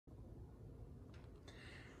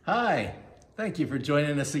Hi, thank you for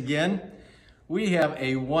joining us again. We have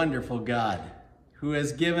a wonderful God who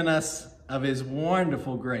has given us of his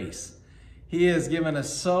wonderful grace. He has given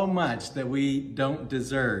us so much that we don't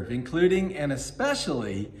deserve, including and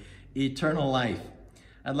especially eternal life.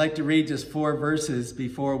 I'd like to read just 4 verses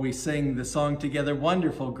before we sing the song together,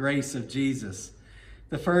 Wonderful Grace of Jesus.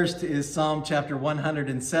 The first is Psalm chapter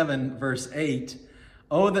 107, verse 8.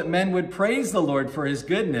 Oh, that men would praise the Lord for his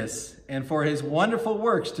goodness and for his wonderful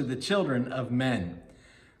works to the children of men.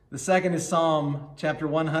 The second is Psalm chapter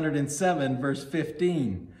 107, verse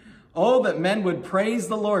 15. Oh, that men would praise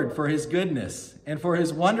the Lord for his goodness and for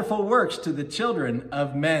his wonderful works to the children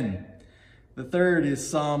of men. The third is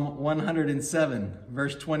Psalm 107,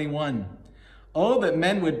 verse 21. Oh, that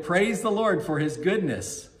men would praise the Lord for his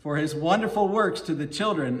goodness, for his wonderful works to the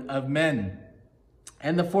children of men.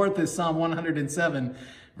 And the fourth is Psalm 107,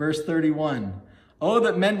 verse 31. Oh,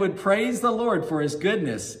 that men would praise the Lord for his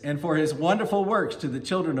goodness and for his wonderful works to the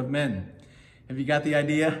children of men. Have you got the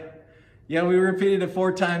idea? Yeah, we repeated it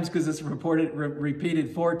 4 times because it's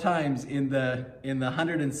repeated 4 times in the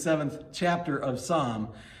 107th chapter of Psalm.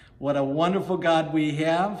 What a wonderful God we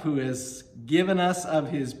have, who has given us of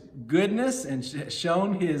his goodness and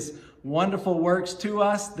shown his wonderful works to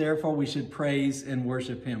us. Therefore, we should praise and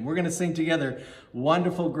worship him. We're going to sing together,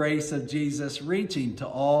 Wonderful Grace of Jesus, reaching to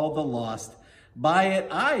all the lost. By it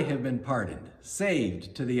I have been pardoned,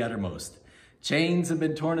 saved to the uttermost. Chains have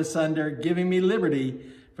been torn asunder, giving me liberty,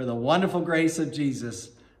 for the wonderful grace of Jesus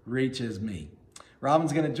reaches me.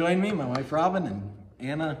 Robin's going to join me, my wife Robin, and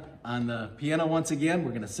Anna on the piano once again.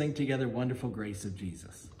 We're going to sing together, Wonderful Grace of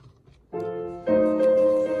Jesus.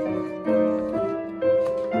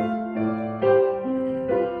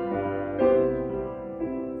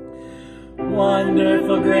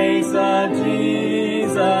 Wonderful grace of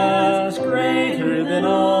Jesus, greater than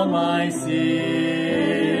all my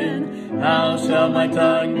sin. How shall my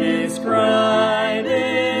tongue describe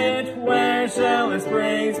it? Where shall its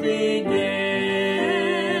praise begin?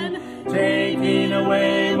 Taking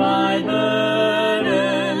away my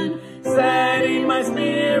burden, setting my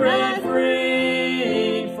spirit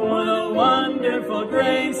free. For the wonderful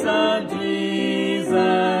grace of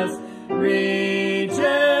Jesus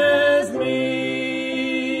reaches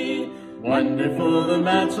me. Wonderful the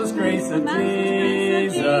matchless grace of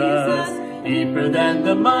Jesus, deeper than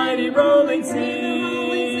the mighty rolling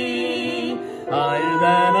sea, higher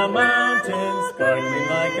than a mountain, sparkling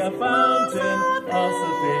like a fountain, all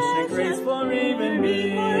sufficient grace for even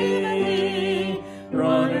me.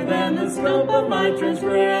 Broader than the scope of my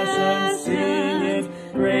transgression, sing it,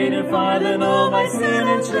 greater far than all my sin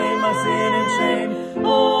and shame, my sin and shame.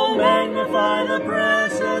 Oh, magnify the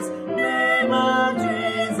precious name of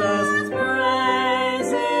Jesus,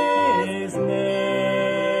 praise his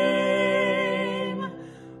name.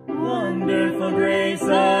 Wonderful grace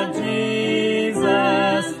of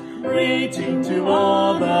Jesus, reaching to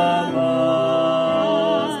all the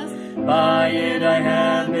lost. By it I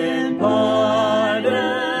have been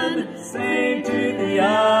pardoned, saved to the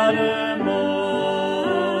uttermost.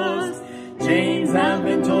 Chains have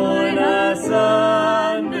been torn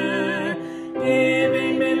asunder,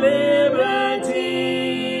 giving me liberty.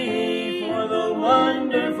 For the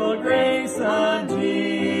wonderful grace of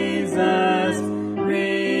Jesus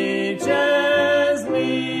reaches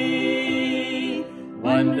me.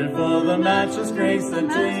 Wonderful the matchless grace of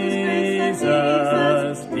Jesus,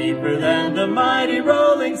 deeper than the mighty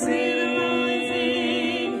rolling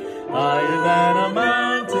sea, higher than a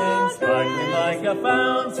mountain, sparkling like a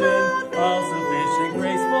fountain, all sufficient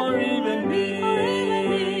grace for even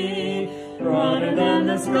me. Broader than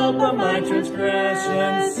the scope of my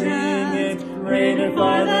transgression, sing it, greater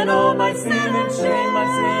far than all my sin and shame, my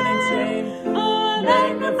sin and shame. Oh,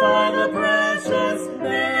 magnify the precious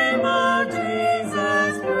name of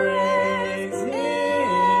Jesus, praise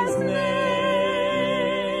his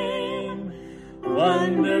name.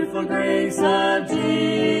 Wonderful grace of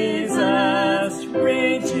Jesus,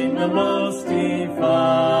 reaching the most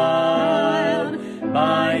defiled,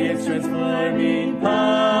 by its transforming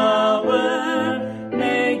power,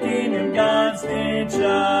 making him God's dear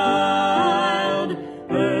child,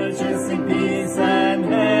 purchasing peace and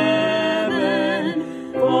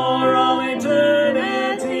heaven for all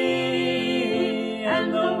eternity.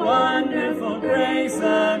 And the wonderful grace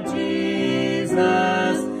of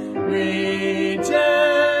Jesus reaches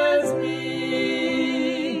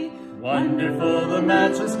me. Wonderful the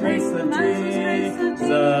matchless grace of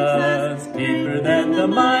Jesus, deeper than the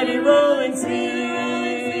mighty rolling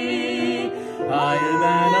sea, higher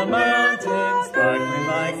than a mountain, sparkling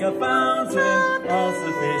like a fountain, all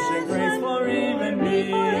sufficient grace for even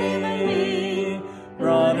me.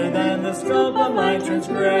 Broader greater than the scope of my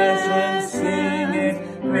transgressions. Sin is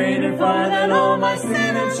greater far than all my sin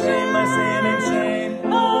and shame, my sin and shame.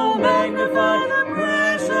 Oh, magnify the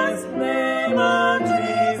precious name of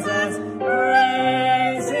Jesus.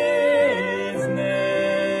 Praise his name.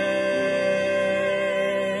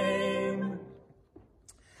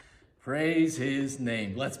 Praise his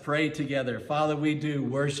name. Let's pray together. Father, we do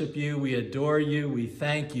worship you. We adore you. We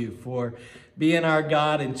thank you for being our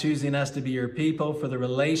God and choosing us to be your people, for the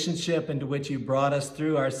relationship into which you brought us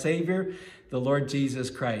through our Savior, the Lord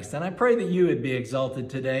Jesus Christ. And I pray that you would be exalted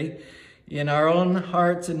today in our own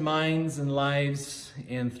hearts and minds and lives,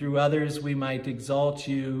 and through others we might exalt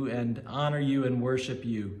you and honor you and worship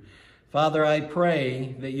you. Father, I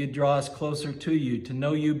pray that you draw us closer to you, to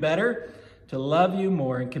know you better, to love you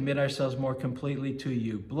more, and commit ourselves more completely to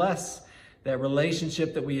you. Bless that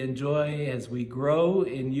relationship that we enjoy as we grow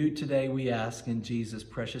in you today, we ask in Jesus'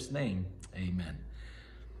 precious name. Amen.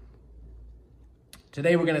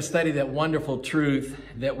 Today we're going to study that wonderful truth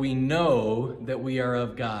that we know that we are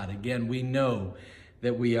of God. Again, we know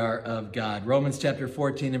that we are of God. Romans chapter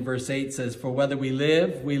 14 and verse 8 says, "For whether we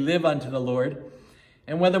live unto the Lord,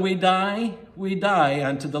 and whether we die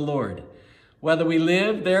unto the Lord. Whether we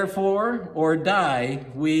live, therefore, or die,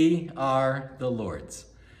 we are the Lord's."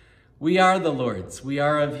 We are the Lord's. We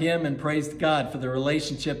are of him, and praise God for the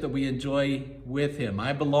relationship that we enjoy with him.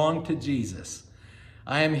 I belong to Jesus.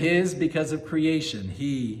 I am his because of creation.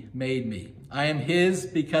 He made me. I am his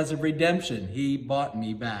because of redemption. He bought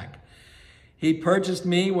me back. He purchased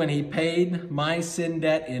me when he paid my sin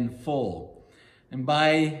debt in full. And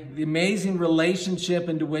by the amazing relationship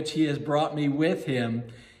into which he has brought me with him,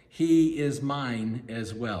 he is mine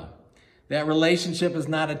as well. That relationship is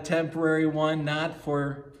not a temporary one, not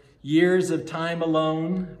for years of time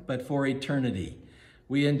alone, but for eternity.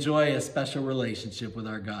 We enjoy a special relationship with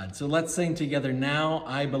our God. So let's sing together, "Now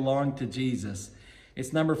I Belong to Jesus."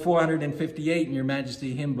 It's number 458 in your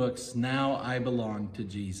Majesty hymn books, "Now I Belong to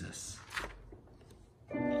Jesus."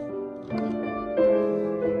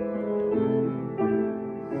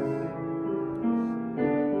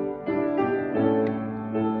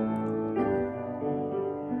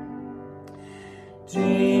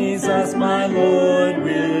 Jesus, my Lord,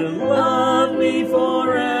 will love me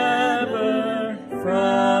forever.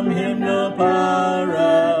 From him no power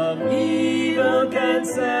of evil can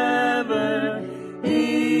sever.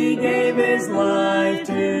 He gave his life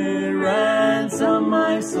to ransom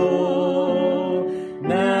my soul.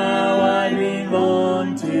 Now I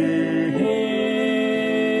belong to him.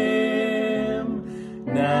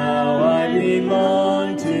 Now I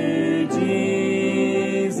belong to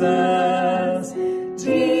Jesus.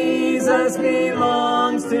 Jesus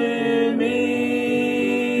belongs to me,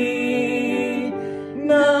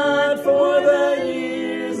 not for the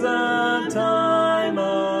years of time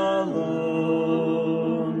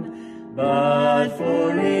alone, but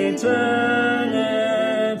for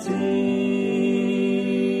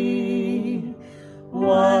eternity.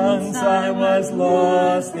 Once I was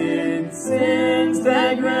lost in sin's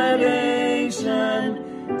degradation.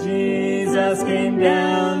 Jesus came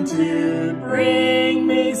down to bring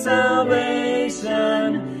me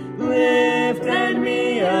salvation, lifted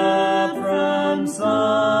me up from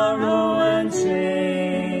sorrow and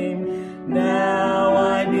shame. Now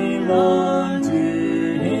I belong to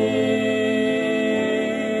him.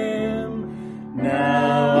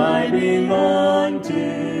 Now I belong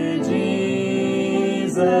to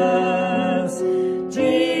Jesus.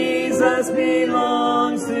 Jesus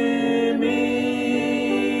belongs to me,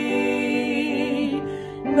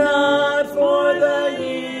 not for the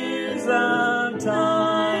years of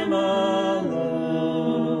time alone,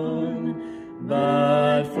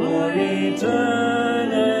 but for eternity.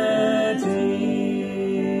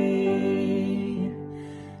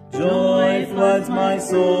 Joy floods my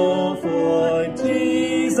soul, for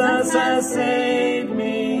Jesus has saved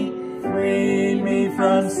me, freed me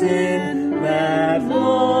from sin that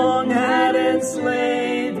long had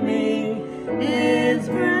enslaved me. His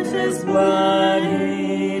precious blood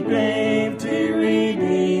he paid to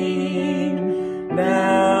redeem.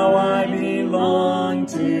 Now I belong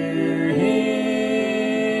to him.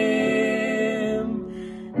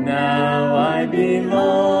 Now I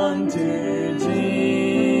belong to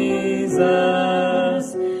Jesus.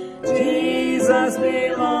 Jesus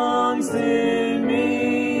belongs to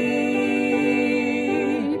me,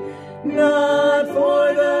 not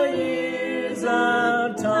for the years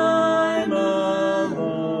of time alone,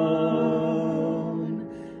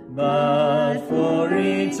 but for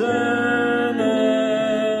eternity.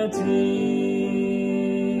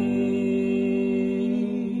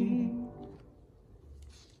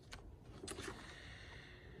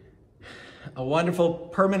 a wonderful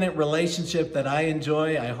permanent relationship that I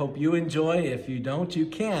enjoy. I hope you enjoy. If you don't, you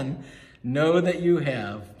can know that you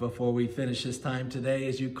have before we finish this time today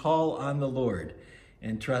as you call on the Lord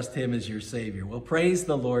and trust Him as your Savior. Well, praise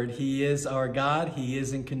the Lord. He is our God. He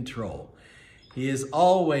is in control. He is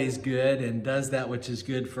always good and does that which is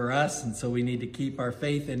good for us. And so we need to keep our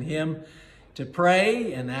faith in Him, to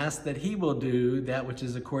pray and ask that He will do that which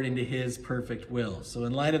is according to His perfect will. So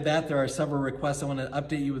in light of that, there are several requests I want to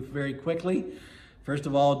update you with very quickly. First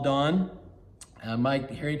of all, Dawn,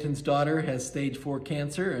 Mike Harrington's daughter, has stage 4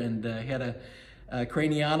 cancer and had a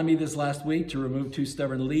craniotomy this last week to remove 2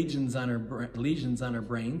 stubborn lesions on her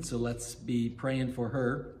brain. So let's be praying for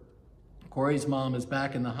her. Corey's mom is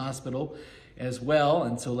back in the hospital as well,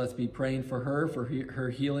 and so let's be praying for her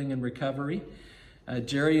healing and recovery.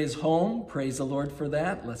 Jerry is home. Praise the Lord for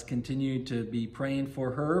that. Let's continue to be praying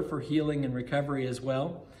for her for healing and recovery as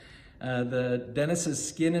well. Dennis's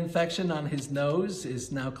skin infection on his nose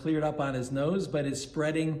is now cleared up on his nose, but is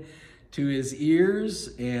spreading to his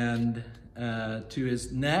ears and to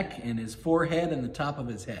his neck and his forehead and the top of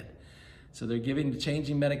his head. So they're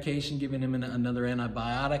changing medication, giving him another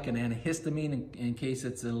antibiotic and antihistamine in case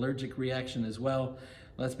it's an allergic reaction as well.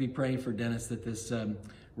 Let's be praying for Dennis that this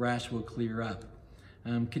rash will clear up.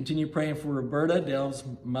 Continue praying for Roberta, Dale's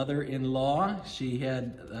mother-in-law. She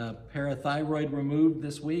had parathyroid removed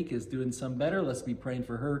this week, is doing some better. Let's be praying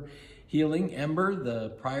for her healing. Ember, the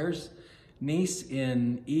Prior's niece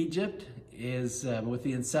in Egypt, is with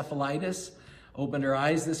the encephalitis, opened her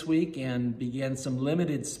eyes this week and began some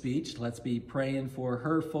limited speech. Let's be praying for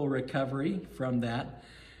her full recovery from that.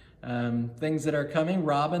 Things that are coming.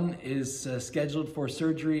 Robin is scheduled for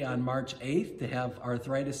surgery on March 8th to have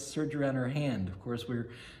arthritis surgery on her hand. Of course, we're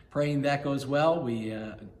praying that goes well. We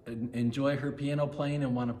enjoy her piano playing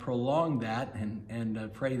and want to prolong that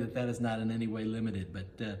and pray that that is not in any way limited. But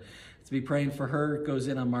let's be praying for her. Goes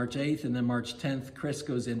in on March 8th, and then March 10th, Chris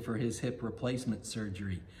goes in for his hip replacement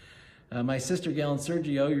surgery. My sister, Gail and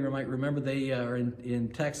Sergio, you might remember, they are in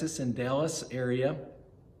Texas, in Dallas area,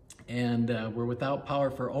 and were without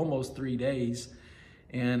power for almost 3 days.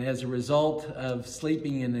 And as a result of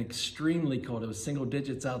sleeping in extremely cold, it was single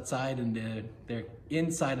digits outside, and their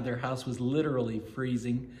inside of their house was literally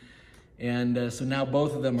freezing. And so now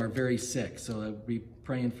both of them are very sick. So I'll be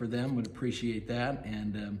praying for them, would appreciate that.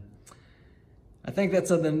 And I think that's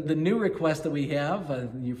the new request that we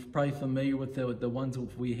have. You're probably familiar with the ones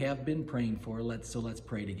we have been praying for. So let's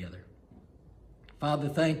pray together. Father,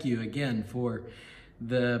 thank you again for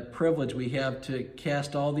the privilege we have to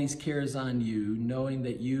cast all these cares on you, knowing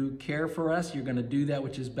that you care for us. You're going to do that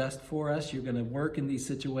which is best for us. You're going to work in these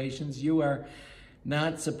situations. You are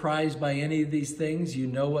not surprised by any of these things. You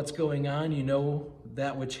know what's going on. You know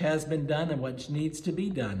that which has been done and what needs to be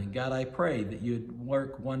done. And God, I pray that you'd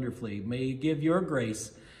work wonderfully. May you give your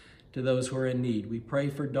grace to those who are in need. We pray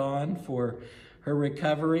for Dawn, for her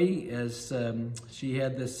recovery as she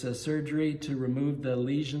had this surgery to remove the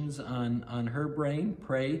lesions on her brain.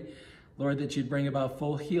 Pray, Lord, that you'd bring about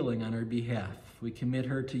full healing on her behalf. We commit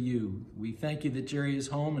her to you. We thank you that Jerry is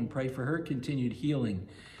home and pray for her continued healing.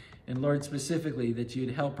 And Lord, specifically that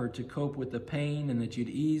you'd help her to cope with the pain and that you'd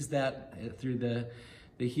ease that through the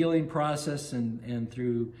healing process and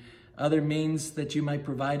through other means that you might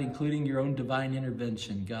provide, including your own divine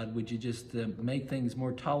intervention. God, would you just make things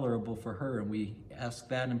more tolerable for her? And we ask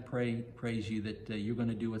that and praise you that you're going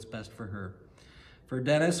to do what's best for her. For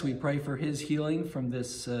Dennis, we pray for his healing from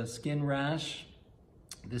this skin rash,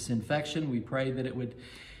 this infection. We pray that it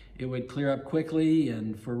would clear up quickly.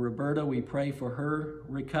 And for Roberta, we pray for her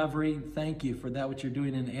recovery. Thank you for that what you're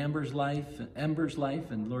doing in Ember's life.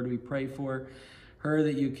 And Lord, we pray for her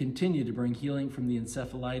that you continue to bring healing from the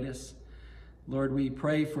encephalitis. Lord, we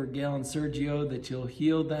pray for Gail and Sergio that you'll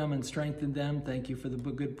heal them and strengthen them. Thank you for the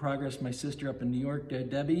good progress my sister up in New York,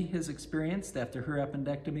 Debbie, has experienced after her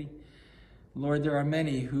appendectomy. Lord, there are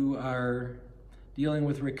many who are dealing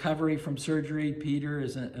with recovery from surgery. Peter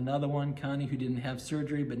is another one. Connie, who didn't have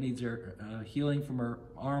surgery but needs her healing from her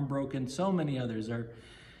arm broken. So many others are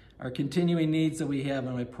continuing needs that we have,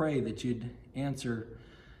 and I pray that you'd answer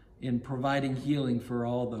in providing healing for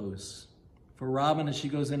all those. For Robin, as she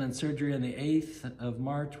goes in on surgery on the 8th of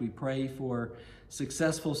March, we pray for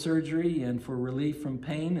successful surgery and for relief from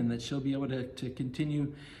pain, and that she'll be able to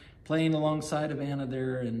continue playing alongside of Anna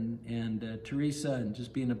there and Teresa and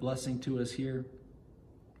just being a blessing to us here.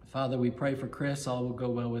 Father, we pray for Chris. All will go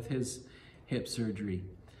well with his hip surgery.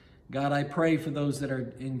 God, I pray for those that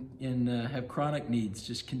are have chronic needs,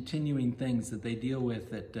 just continuing things that they deal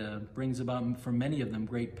with that brings about, for many of them,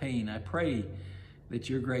 great pain. I pray that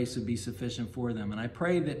your grace would be sufficient for them. And I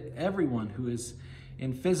pray that everyone who is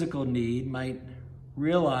in physical need might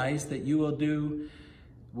realize that you will do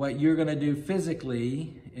what you're going to do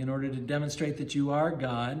physically in order to demonstrate that you are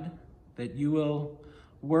God, that you will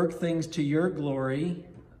work things to your glory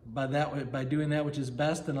by doing that which is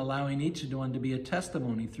best and allowing each one to be a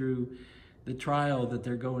testimony through the trial that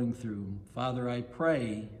they're going through. Father, I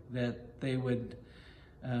pray that they would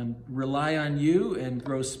rely on you and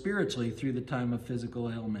grow spiritually through the time of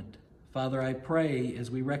physical ailment. Father, I pray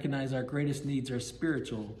as we recognize our greatest needs are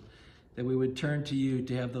spiritual, that we would turn to you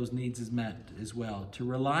to have those needs met as well, to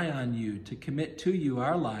rely on you, to commit to you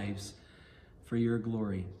our lives for your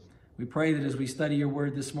glory. We pray that as we study your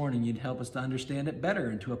word this morning, you'd help us to understand it better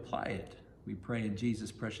and to apply it. We pray in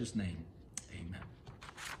Jesus' precious name. Amen.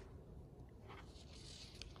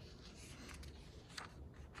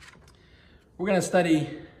 We're going to study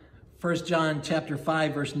 1 John chapter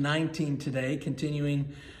 5, verse 19 today,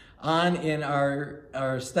 continuing on in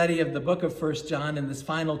our study of the book of 1 John in this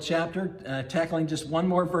final chapter, tackling just one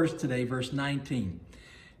more verse today, verse 19.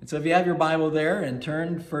 And so if you have your Bible there and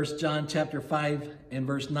turn 1 John chapter 5 and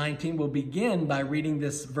verse 19, we'll begin by reading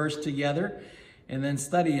this verse together and then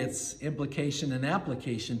study its implication and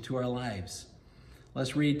application to our lives.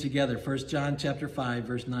 Let's read together 1 John chapter 5,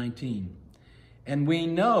 verse 19. And we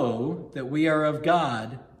know that we are of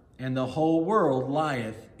God, and the whole world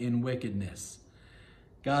lieth in wickedness.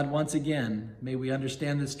 God, once again, may we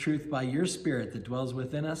understand this truth by your Spirit that dwells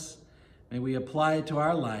within us. May we apply it to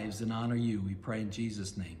our lives and honor you. We pray in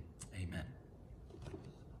Jesus' name. Amen.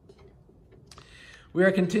 We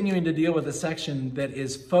are continuing to deal with a section that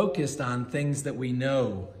is focused on things that we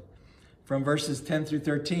know. From verses 10 through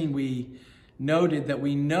 13, we noted that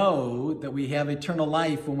we know that we have eternal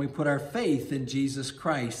life when we put our faith in Jesus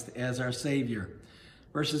Christ as our Savior.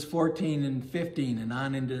 Verses 14 and 15 and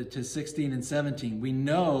on into 16 and 17, we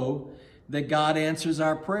know that God answers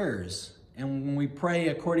our prayers. And when we pray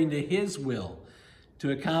according to his will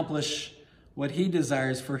to accomplish what he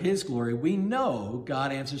desires for his glory, we know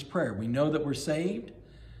God answers prayer. We know that we're saved,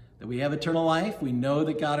 that we have eternal life. We know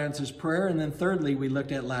that God answers prayer. And then thirdly, we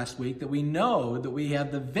looked at last week that we know that we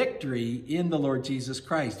have the victory in the Lord Jesus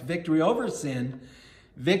Christ. Victory over sin,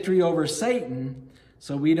 victory over Satan,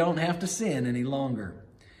 so we don't have to sin any longer.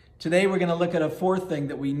 Today we're going to look at a fourth thing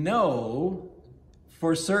that we know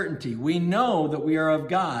for certainty. We know that we are of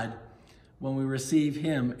God when we receive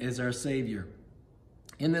him as our Savior.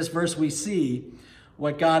 In this verse, we see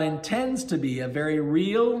what God intends to be a very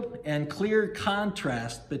real and clear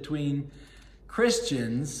contrast between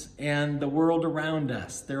Christians and the world around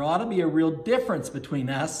us. There ought to be a real difference between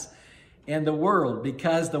us and the world,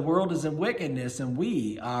 because the world is in wickedness and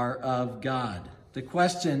we are of God. The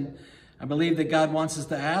question I believe that God wants us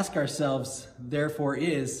to ask ourselves, therefore,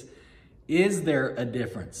 is there a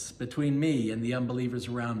difference between me and the unbelievers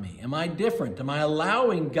around me? Am I different? Am I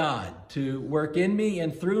allowing God to work in me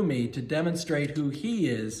and through me to demonstrate who he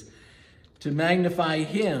is, to magnify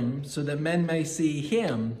him so that men may see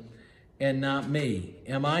him and not me?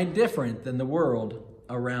 Am I different than the world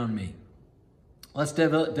around me? Let's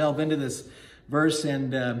delve into this verse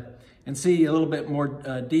and see a little bit more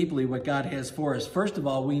deeply what God has for us. First of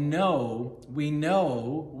all, we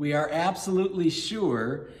are absolutely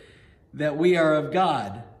sure that we are of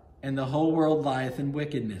God, and the whole world lieth in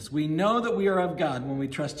wickedness. We know that we are of God when we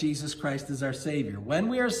trust Jesus Christ as our Savior. When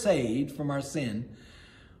we are saved from our sin,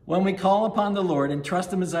 when we call upon the Lord and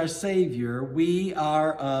trust him as our Savior, we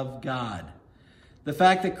are of God. The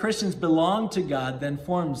fact that Christians belong to God then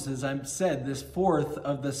forms, as I've said, this fourth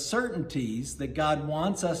of the certainties that God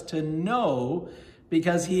wants us to know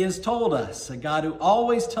because he has told us. A God who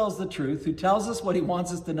always tells the truth, who tells us what he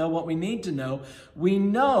wants us to know, what we need to know. We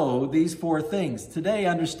know these four things today,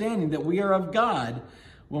 understanding that we are of God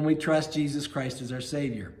when we trust Jesus Christ as our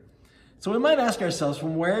Savior. So we might ask ourselves,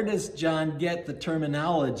 from where does John get the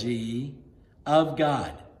terminology of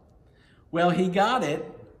God? Well, he got it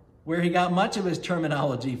where he got much of his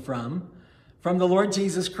terminology from the Lord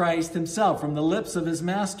Jesus Christ himself, from the lips of his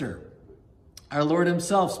master. Our Lord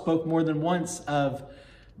himself spoke more than once of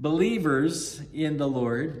believers in the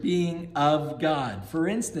Lord being of God. For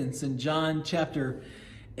instance, in John chapter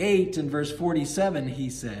 8 and verse 47, he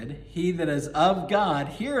said, "He that is of God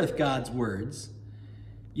heareth God's words.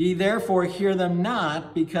 Ye therefore hear them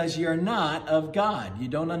not, because ye are not of God." You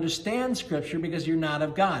don't understand Scripture because you're not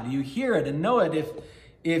of God. You hear it and know it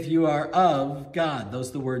if you are of God.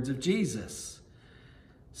 Those are the words of Jesus.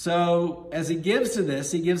 So as he gives to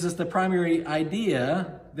this, he gives us the primary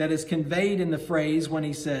idea that is conveyed in the phrase when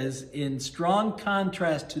he says, in strong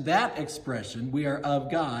contrast to that expression, we are of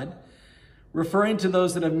God, referring to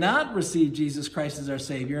those that have not received Jesus Christ as our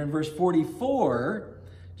Savior. In verse 44,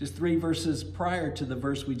 just 3 verses prior to the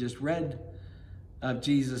verse we just read of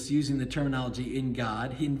Jesus using the terminology in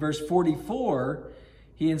God. In verse 44,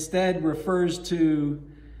 he instead refers to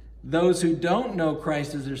those who don't know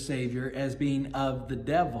Christ as their Savior as being of the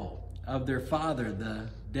devil, of their father, the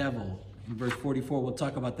devil. In verse 44, we'll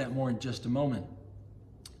talk about that more in just a moment.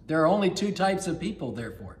 There are only 2 types of people,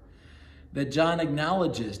 therefore, that John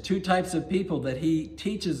acknowledges, 2 types of people that he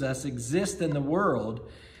teaches us exist in the world.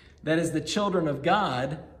 That is the children of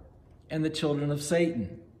God and the children of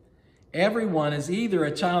Satan. Everyone is either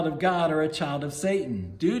a child of God or a child of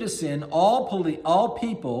Satan. Due to sin, all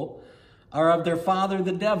people are of their father,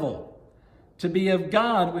 the devil. To be of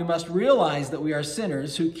God, we must realize that we are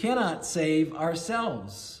sinners who cannot save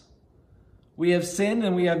ourselves. We have sinned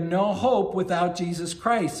and we have no hope without Jesus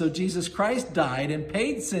Christ. So Jesus Christ died and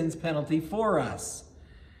paid sin's penalty for us.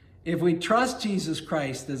 If we trust Jesus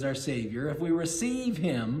Christ as our Savior, if we receive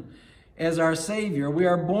him as our Savior, we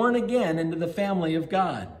are born again into the family of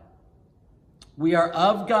God. We are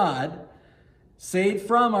of God, saved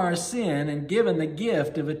from our sin, and given the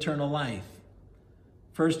gift of eternal life.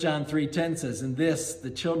 1 John 3:10 says, "In this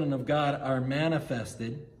the children of God are manifest,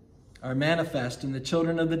 and the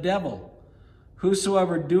children of the devil.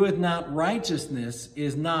 Whosoever doeth not righteousness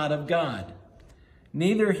is not of God,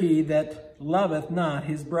 neither he that loveth not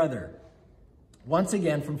his brother." Once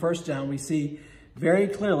again, from 1 John, we see very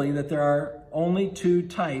clearly that there are only 2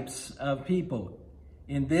 types of people.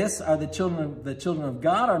 In this are the children of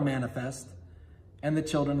God are manifest, and the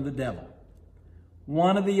children of the devil.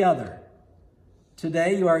 One or the other.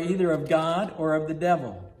 Today you are either of God or of the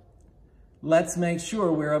devil. Let's make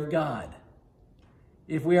sure we're of God.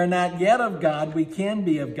 If we are not yet of God, we can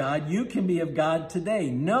be of God. You can be of God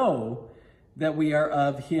today. Know that we are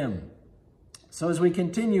of him. So as we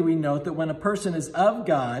continue, we note that when a person is of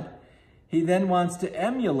God, he then wants to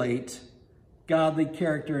emulate godly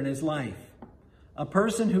character in his life. A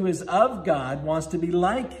person who is of God wants to be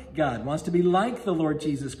like God, wants to be like the Lord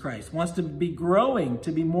Jesus Christ, wants to be growing,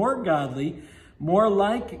 to be more godly, more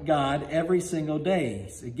like God every single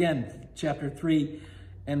day. Again, chapter 3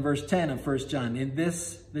 and verse 10 of 1 John. "In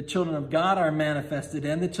this the children of God are manifested,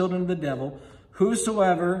 and the children of the devil.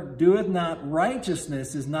 Whosoever doeth not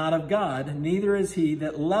righteousness is not of God, neither is he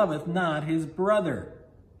that loveth not his brother."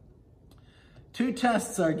 2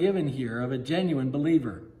 tests are given here of a genuine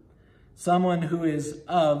believer, someone who is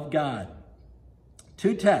of God.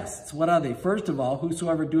 2 tests. What are they? First of all,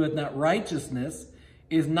 whosoever doeth not righteousness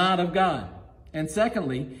is not of God. And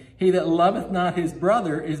secondly, he that loveth not his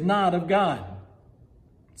brother is not of God.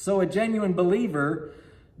 So a genuine believer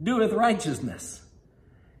doeth righteousness,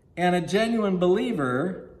 and a genuine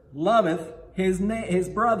believer loveth his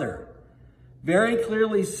brother. Very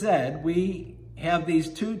clearly said, we have these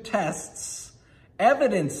 2 tests,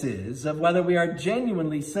 evidences of whether we are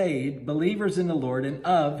genuinely saved, believers in the Lord, and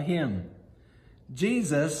of him.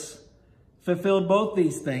 Jesus fulfilled both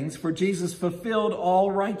these things, for Jesus fulfilled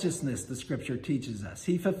all righteousness, the scripture teaches us.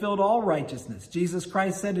 He fulfilled all righteousness. Jesus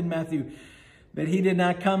Christ said in Matthew that he did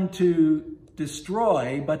not come to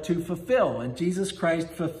destroy, but to fulfill. And Jesus Christ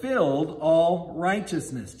fulfilled all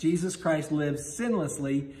righteousness. Jesus Christ lived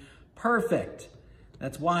sinlessly perfect.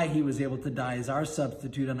 That's why he was able to die as our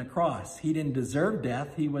substitute on the cross. He didn't deserve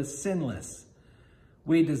death. He was sinless.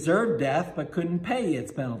 We deserved death, but couldn't pay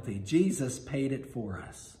its penalty. Jesus paid it for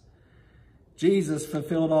us. Jesus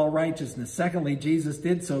fulfilled all righteousness. Secondly, Jesus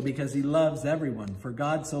did so because he loves everyone. For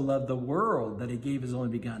God so loved the world that he gave his only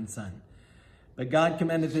begotten Son. But God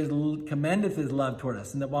commendeth his love toward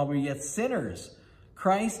us, and that while we were yet sinners,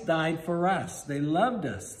 Christ died for us. They loved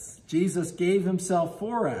us. Jesus gave himself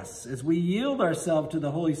for us. As we yield ourselves to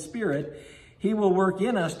the Holy Spirit, he will work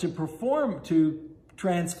in us to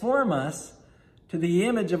transform us to the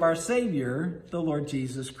image of our Savior, the Lord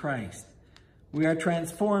Jesus Christ. We are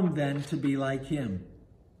transformed then to be like him.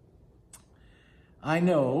 I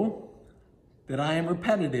know that I am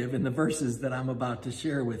repetitive in the verses that I'm about to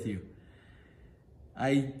share with you.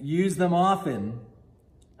 I use them often.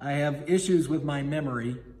 I have issues with my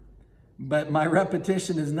memory, but my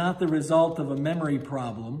repetition is not the result of a memory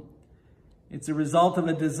problem. It's a result of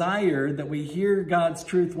a desire that we hear God's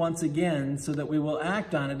truth once again so that we will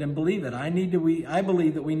act on it and believe it. I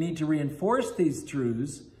believe that we need to reinforce these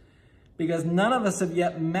truths because none of us have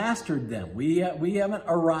yet mastered them. We haven't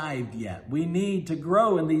arrived yet. We need to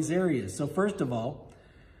grow in these areas. So first of all,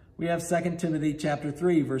 we have 2 Timothy chapter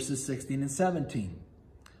 3, verses 16 and 17.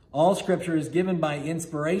 All scripture is given by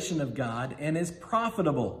inspiration of God and is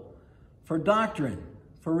profitable for doctrine,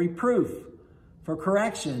 for reproof, for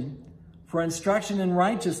correction, for instruction in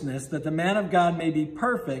righteousness, that the man of God may be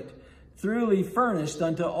perfect, thoroughly furnished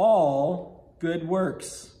unto all good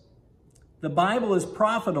works. The Bible is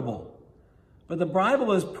profitable, but the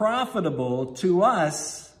Bible is profitable to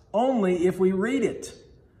us only if we read it,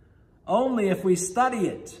 only if we study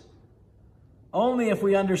it, only if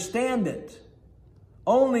we understand it,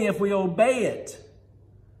 only if we obey it.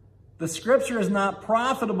 The Scripture is not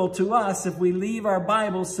profitable to us if we leave our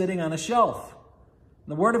Bible sitting on a shelf.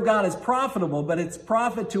 The Word of God is profitable, but its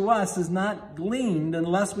profit to us is not gleaned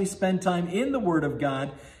unless we spend time in the Word of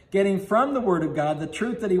God, getting from the Word of God the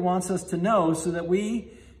truth that He wants us to know so that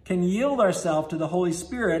we can yield ourselves to the Holy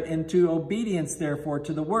Spirit and to obedience, therefore,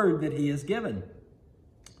 to the Word that He has given.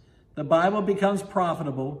 The Bible becomes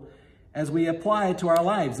profitable as we apply it to our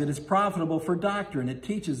lives. It is profitable for doctrine. It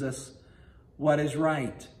teaches us what is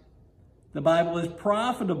right. The Bible is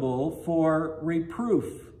profitable for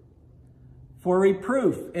reproof. For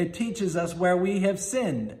reproof, it teaches us where we have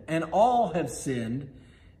sinned, and all have sinned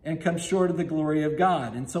and come short of the glory of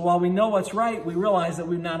God. And so while we know what's right, we realize that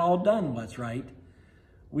we've not all done what's right.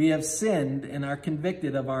 We have sinned and are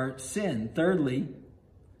convicted of our sin. Thirdly,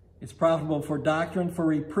 it's profitable for doctrine, for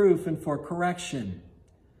reproof, and for correction.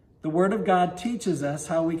 The Word of God teaches us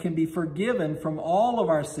how we can be forgiven from all of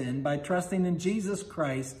our sin by trusting in Jesus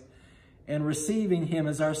Christ and receiving Him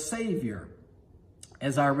as our Savior,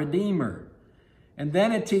 as our Redeemer. And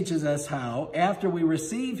then it teaches us how, after we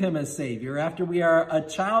receive Him as Savior, after we are a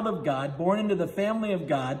child of God, born into the family of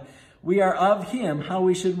God, we are of Him, how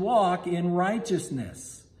we should walk in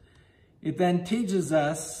righteousness. It then teaches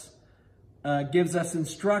us, gives us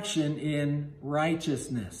instruction in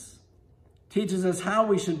righteousness. Teaches us how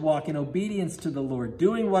we should walk in obedience to the Lord,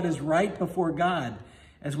 doing what is right before God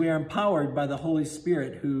as we are empowered by the Holy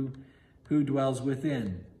Spirit who dwells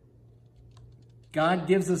within. God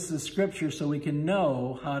gives us the Scripture so we can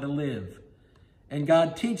know how to live. And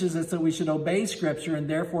God teaches us that we should obey Scripture and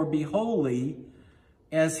therefore be holy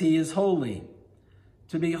as He is holy.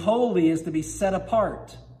 To be holy is to be set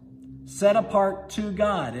apart to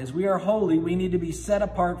God. As we are holy, we need to be set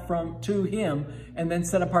apart to Him, and then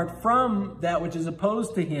set apart from that which is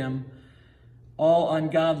opposed to Him, all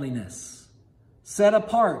ungodliness. Set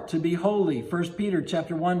apart to be holy. 1 Peter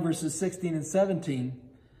chapter 1, verses 16 and 17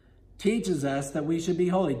 teaches us that we should be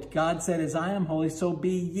holy. God said, as I am holy, so be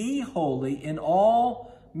ye holy in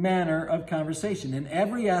all manner of conversation, in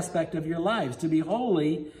every aspect of your lives. To be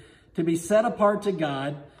holy, to be set apart to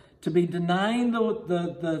God, to be denying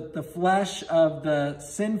the flesh of the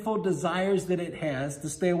sinful desires that it has, to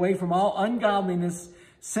stay away from all ungodliness,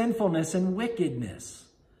 sinfulness, and wickedness.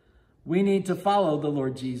 We need to follow the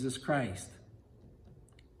Lord Jesus Christ.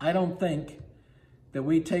 I don't think that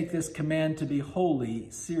we take this command to be holy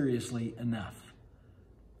seriously enough.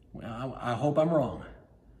 Well, I hope I'm wrong.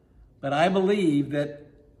 But I believe that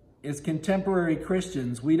as contemporary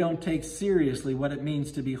Christians, we don't take seriously what it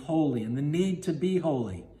means to be holy and the need to be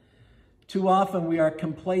holy. Too often we are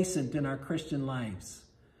complacent in our Christian lives,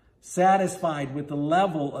 satisfied with the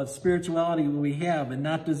level of spirituality we have and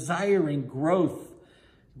not desiring growth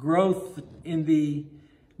in the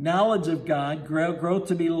knowledge of God, growth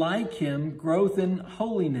to be like Him, growth in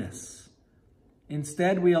holiness.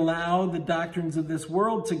 Instead, we allow the doctrines of this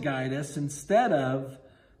world to guide us instead of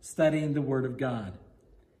studying the Word of God.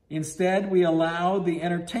 Instead, we allow the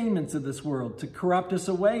entertainments of this world to corrupt us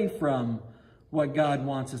away from what God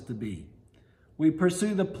wants us to be. We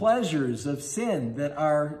pursue the pleasures of sin that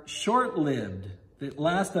are short-lived, that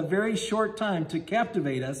last a very short time to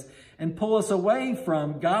captivate us and pull us away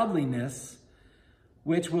from godliness,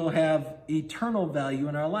 which will have eternal value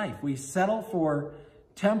in our life. We settle for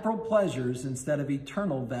temporal pleasures instead of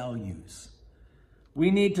eternal values. We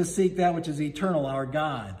need to seek that which is eternal, our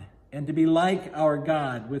God, and to be like our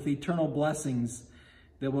God with eternal blessings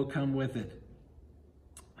that will come with it.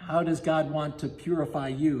 How does God want to purify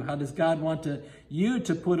you? How does God want you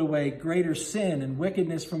to put away greater sin and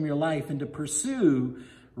wickedness from your life and to pursue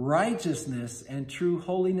righteousness and true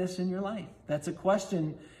holiness in your life? That's a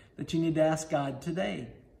question that you need to ask God today.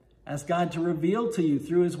 Ask God to reveal to you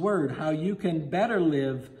through His Word how you can better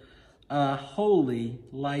live a holy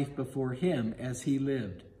life before Him as He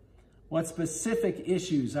lived. What specific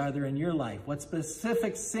issues are there in your life? What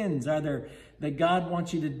specific sins are there that God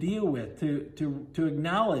wants you to deal with, to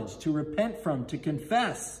acknowledge, to repent from, to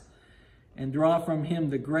confess, and draw from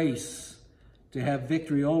Him the grace to have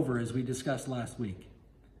victory over, as we discussed last week?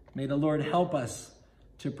 May the Lord help us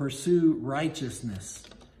to pursue righteousness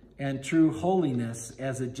and true holiness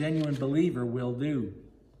as a genuine believer will do.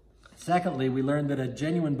 Secondly, we learned that a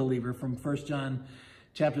genuine believer, from 1 John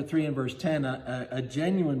chapter 3 and verse 10, a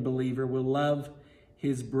genuine believer will love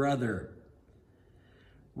his brother.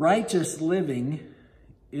 Righteous living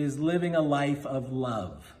is living a life of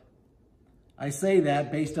love. I say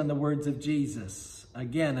that based on the words of Jesus.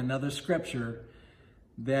 Again, another scripture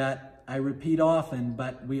that I repeat often,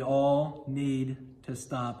 but we all need to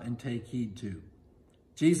stop and take heed to.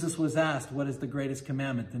 Jesus was asked, what is the greatest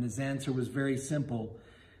commandment? And his answer was very simple.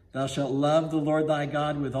 Thou shalt love the Lord thy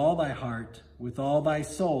God with all thy heart, with all thy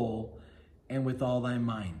soul, and with all thy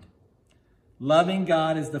mind. Loving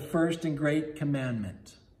God is the first and great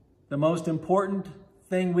commandment. The most important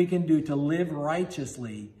thing we can do to live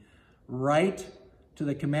righteously, right to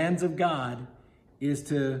the commands of God, is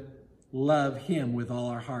to love him with all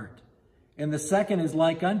our heart. And the second is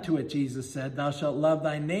like unto it, Jesus said, thou shalt love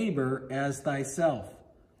thy neighbor as thyself.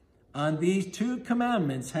 On these two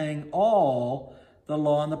commandments hang all the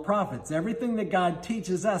law and the prophets. Everything that God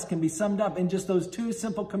teaches us can be summed up in just those two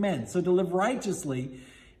simple commands. So to live righteously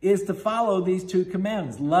is to follow these two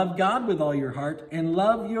commands. Love God with all your heart and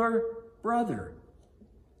love your brother.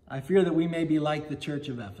 I fear that we may be like the church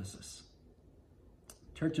of Ephesus.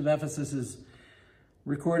 Church of Ephesus is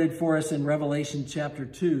recorded for us in Revelation chapter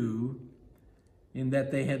 2 in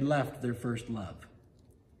that they had left their first love.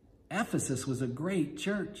 Ephesus was a great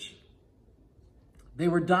church. They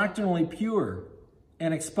were doctrinally pure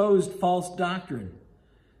and exposed false doctrine.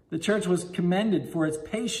 The church was commended for its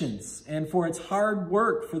patience and for its hard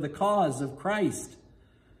work for the cause of Christ.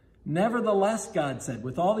 Nevertheless, God said,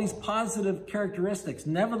 with all these positive characteristics,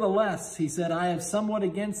 nevertheless, he said, I have somewhat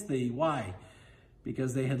against thee. Why?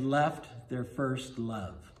 Because they had left their first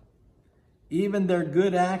love. Even their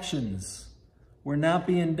good actions were not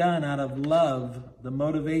being done out of love, the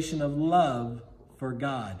motivation of love for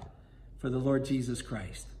God, for the Lord Jesus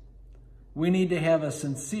Christ. We need to have a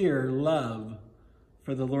sincere love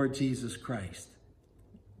for the Lord Jesus Christ.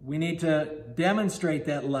 We need to demonstrate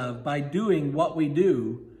that love by doing what we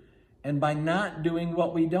do and by not doing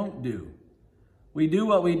what we don't do. We do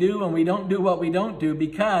what we do and we don't do what we don't do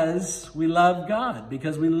because we love God,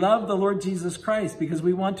 because we love the Lord Jesus Christ, because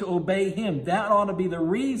we want to obey him. That ought to be the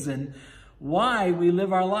reason why we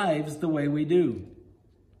live our lives the way we do.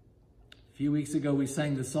 A few weeks ago, we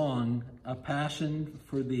sang the song, A Passion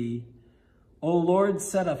for Thee. O Lord,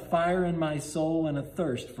 set a fire in my soul and a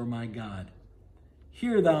thirst for my God.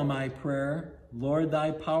 Hear thou my prayer, Lord,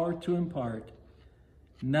 thy power to impart,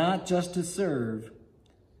 not just to serve,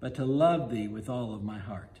 but to love thee with all of my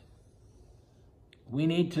heart. We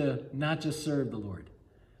need to not just serve the Lord,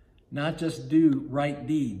 not just do right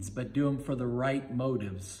deeds, but do them for the right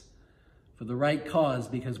motives, for the right cause,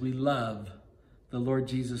 because we love the Lord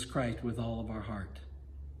Jesus Christ with all of our heart.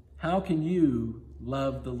 How can you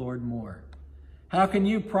love the Lord more? How can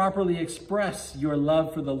you properly express your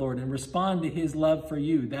love for the Lord and respond to his love for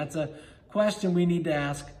you? That's a question we need to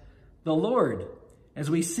ask the Lord as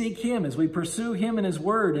we seek him, as we pursue him in his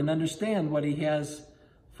word and understand what he has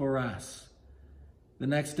for us. The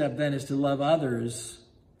next step then is to love others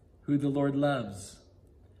who the Lord loves.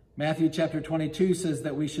 Matthew chapter 22 says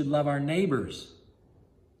that we should love our neighbors.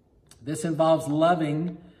 This involves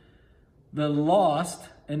loving the lost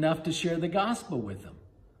enough to share the gospel with them.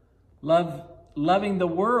 Loving the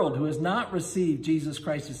world who has not received Jesus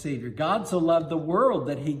Christ as Savior. God so loved the world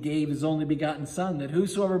that he gave his only begotten Son, that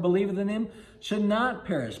whosoever believeth in him should not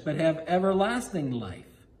perish, but have everlasting life.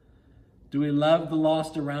 Do we love the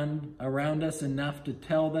lost around us enough to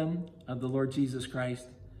tell them of the Lord Jesus Christ?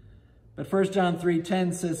 But 1 John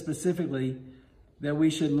 3:10 says specifically that we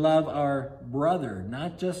should love our brother,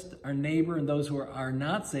 not just our neighbor and those who are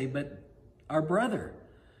not saved, but our brother.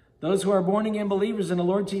 Those who are born-again believers in the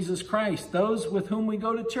Lord Jesus Christ, those with whom we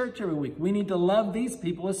go to church every week. We need to love these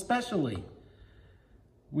people especially.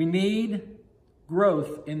 We need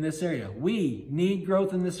growth in this area. We need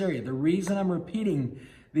growth in this area. The reason I'm repeating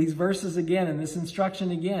these verses again and this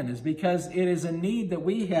instruction again is because it is a need that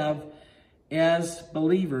we have as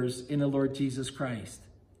believers in the Lord Jesus Christ.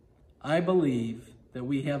 I believe that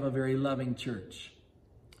we have a very loving church.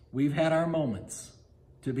 We've had our moments,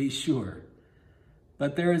 to be sure.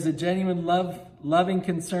 But there is a genuine loving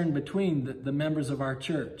concern between the members of our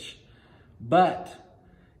church. But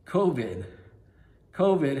COVID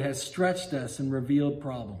has stretched us and revealed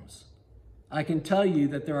problems. I can tell you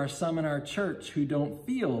that there are some in our church who don't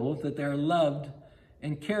feel that they're loved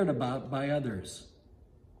and cared about by others.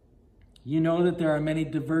 You know that there are many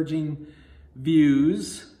diverging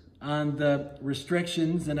views on the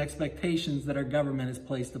restrictions and expectations that our government has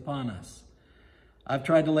placed upon us. I've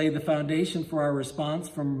tried to lay the foundation for our response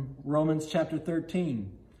from Romans chapter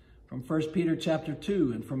 13, from 1 Peter chapter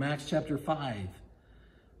 2, and from Acts chapter 5.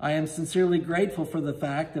 I am sincerely grateful for the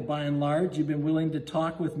fact that by and large you've been willing to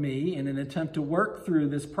talk with me in an attempt to work through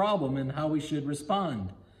this problem and how we should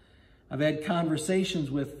respond. I've had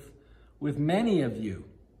conversations with many of you,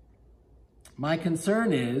 My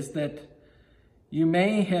concern is that you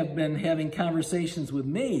may have been having conversations with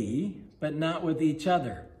me, but not with each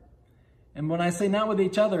other. And when I say not with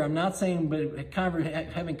each other, I'm not saying but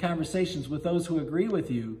having conversations with those who agree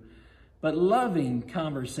with you, but loving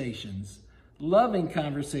conversations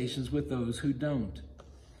with those who don't.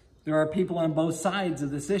 There are people on both sides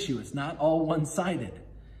of this issue. It's not all one-sided.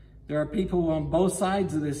 There are people on both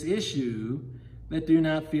sides of this issue that do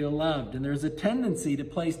not feel loved. And there's a tendency to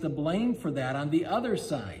place the blame for that on the other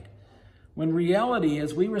side. When reality,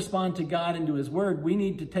 as we respond to God and to his word, we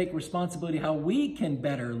need to take responsibility how we can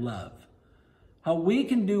better love, how we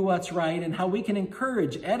can do what's right, and how we can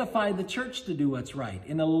encourage, edify the church to do what's right.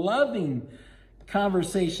 In a loving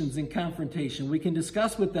conversations and confrontation, we can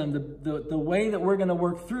discuss with them the way that we're going to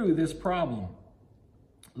work through this problem.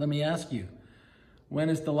 Let me ask you, when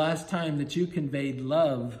is the last time that you conveyed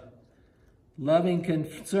loving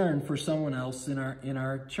concern for someone else in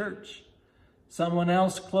our church? Someone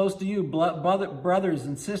else close to you, brothers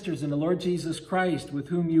and sisters in the Lord Jesus Christ with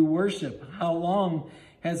whom you worship. How long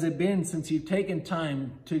has it been since you've taken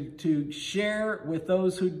time to share with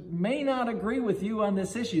those who may not agree with you on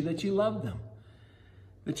this issue that you love them,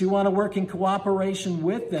 that you want to work in cooperation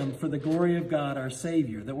with them for the glory of God, our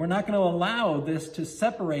Savior, that we're not going to allow this to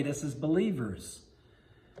separate us as believers?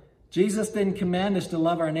 Jesus didn't command us to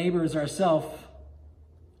love our neighbor as ourselves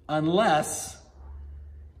unless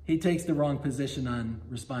he takes the wrong position on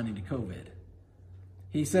responding to COVID.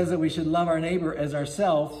 He says that we should love our neighbor as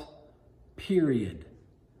ourselves, period.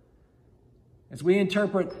 As we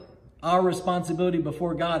interpret our responsibility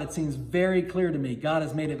before God, it seems very clear to me. God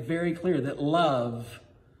has made it very clear that love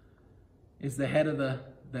is the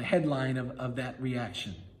headline of that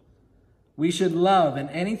reaction. We should love, and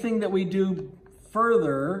anything that we do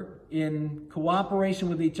further in cooperation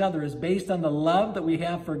with each other is based on the love that we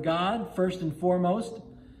have for God, first and foremost,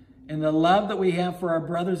 and the love that we have for our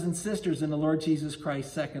brothers and sisters in the Lord Jesus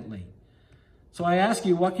Christ, secondly. So I ask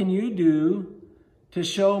you, what can you do to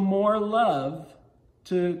show more love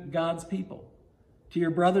to God's people, to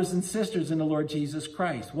your brothers and sisters in the Lord Jesus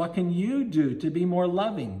Christ? What can you do to be more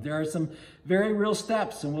loving? There are some very real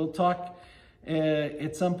steps, and we'll talk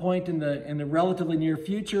at some point in the relatively near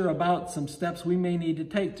future about some steps we may need to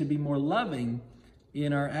take to be more loving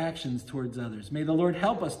in our actions towards others. May the Lord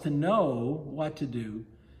help us to know what to do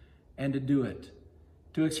and to do it,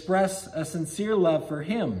 to express a sincere love for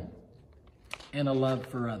him and a love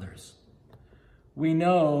for others. We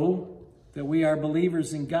know that we are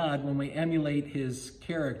believers in God when we emulate his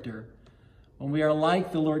character, when we are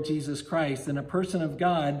like the Lord Jesus Christ, and a person of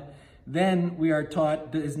God, then we are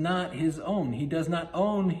taught, is not his own. He does not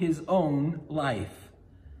own his own life,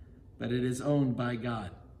 but it is owned by God.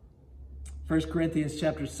 1 Corinthians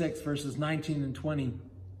chapter 6, verses 19 and 20.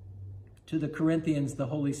 To the Corinthians, the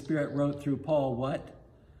Holy Spirit wrote through Paul, what?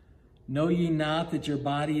 Know ye not that your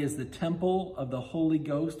body is the temple of the Holy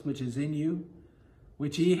Ghost which is in you,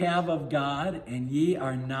 which ye have of God, and ye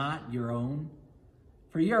are not your own?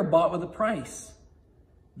 For ye are bought with a price.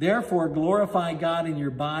 Therefore glorify God in your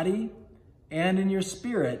body and in your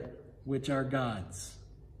spirit, which are God's.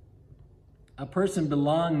 A person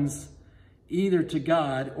belongs either to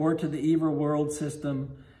God or to the evil world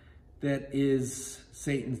system that is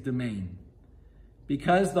Satan's domain.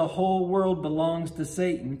 Because the whole world belongs to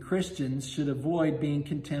Satan, Christians should avoid being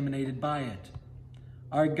contaminated by it.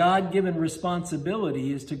 Our God-given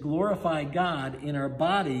responsibility is to glorify God in our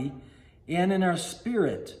body and in our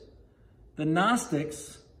spirit. The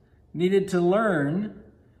Gnostics needed to learn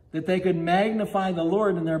that they could magnify the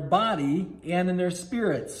Lord in their body and in their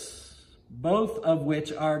spirits, both of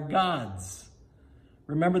which are God's.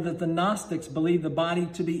 Remember that the Gnostics believed the body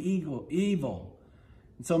to be evil.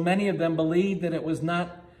 And so many of them believed that it was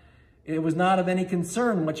not of any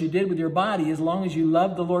concern what you did with your body, as long as you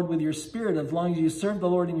loved the Lord with your spirit, as long as you served the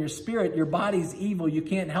Lord in your spirit. Your body's evil. You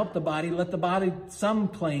can't help the body. Let the body, some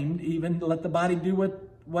claimed even, let the body do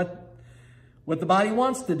what the body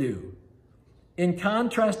wants to do. In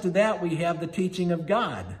contrast to that, we have the teaching of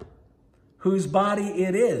God, whose body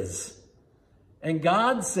it is. And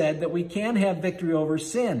God said that we can have victory over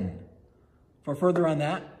sin. For further on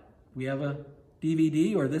that, we have a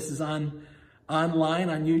DVD, or this is online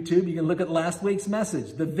on YouTube. You can look at last week's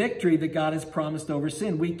message, the victory that God has promised over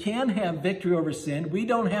sin. We can have victory over sin. We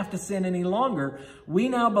don't have to sin any longer. We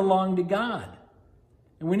now belong to God.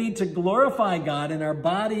 And we need to glorify God in our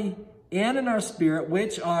body and in our spirit,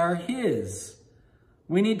 which are his.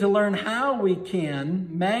 We need to learn how we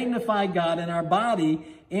can magnify God in our body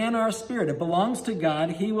and our spirit. It belongs to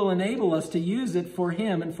God. He will enable us to use it for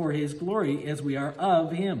him and for his glory as we are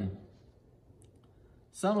of him.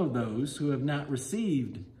 Some of those who have not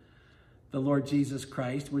received the Lord Jesus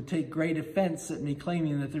Christ, would take great offense at me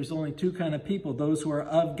claiming that there's only two kind of people, those who are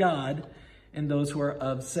of God and those who are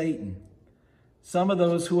of Satan. Some of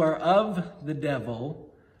those who are of the devil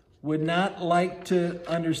would not like to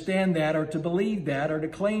understand that or to believe that or to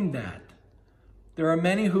claim that. There are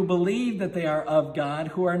many who believe that they are of God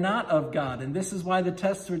who are not of God. And this is why the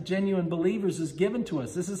test for genuine believers is given to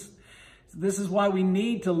us. This is why we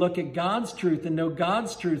need to look at God's truth and know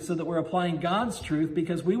God's truth so that we're applying God's truth,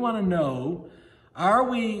 because we want to know, are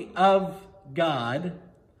we of God?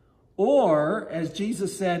 Or, as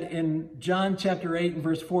Jesus said in John chapter 8 and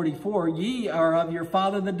verse 44, ye are of your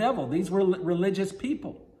father the devil. These were religious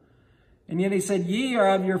people. And yet he said, ye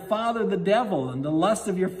are of your father the devil, and the lust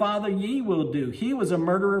of your father ye will do. He was a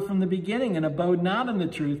murderer from the beginning, and abode not in the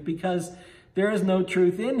truth, because there is no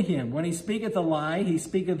truth in him. When he speaketh a lie, he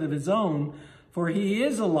speaketh of his own, for he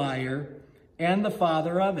is a liar, and the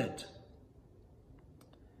father of it.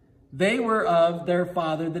 They were of their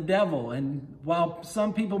father the devil. And while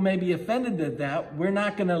some people may be offended at that, we're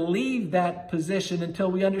not going to leave that position until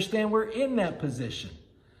we understand we're in that position.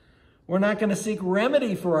 We're not going to seek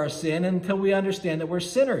remedy for our sin until we understand that we're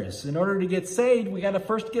sinners. In order to get saved, we got to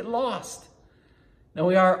first get lost. Now,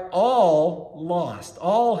 we are all lost.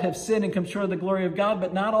 All have sinned and come short of the glory of God,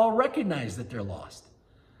 but not all recognize that they're lost.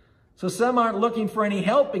 So some aren't looking for any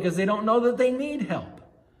help because they don't know that they need help.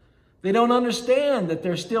 They don't understand that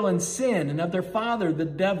they're still in sin and of their father, the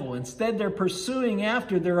devil. Instead, they're pursuing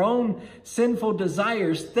after their own sinful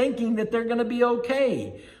desires, thinking that they're going to be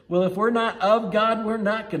okay. Well, if we're not of God, we're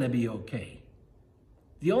not going to be okay.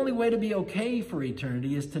 The only way to be okay for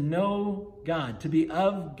eternity is to know God, to be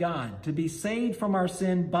of God, to be saved from our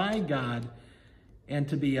sin by God, and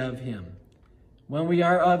to be of him. When we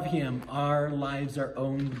are of him, our lives are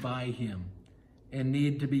owned by him and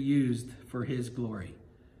need to be used for his glory.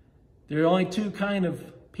 There are only two kinds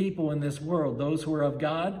of people in this world, those who are of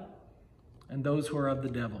God and those who are of the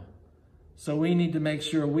devil. So we need to make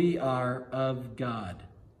sure we are of God,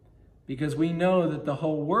 because we know that the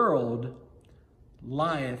whole world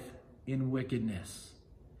lieth in wickedness.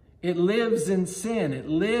 It lives in sin. It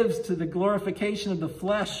lives to the glorification of the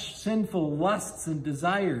flesh, sinful lusts and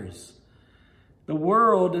desires. The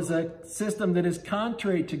world is a system that is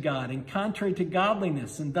contrary to God and contrary to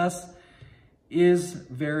godliness, and thus is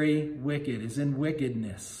very wicked, is in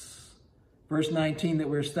wickedness. Verse 19 that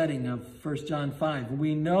we're studying of 1 John 5.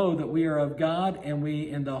 We know that we are of God, and we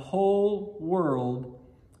in the whole world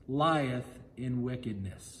lieth in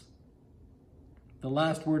wickedness. The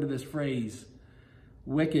last word of this phrase,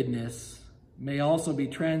 wickedness, may also be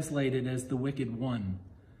translated as the wicked one.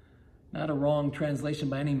 Not a wrong translation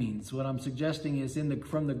by any means. What I'm suggesting is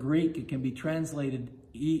from the Greek, it can be translated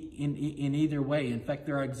in either way. In fact,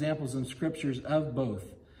 there are examples in scriptures of both.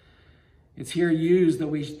 It's here used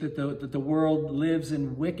that the world lives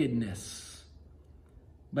in wickedness.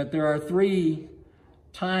 But there are three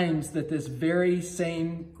times that this very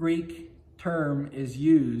same Greek term is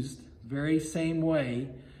used, very same way,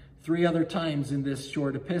 three other times in this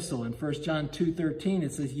short epistle. In 1 John 2:13,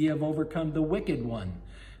 it says, ye have overcome the wicked one.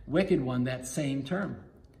 Wicked one, that same term.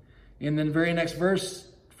 In the very next verse,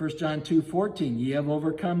 1 John 2:14, ye have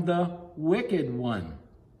overcome the wicked one.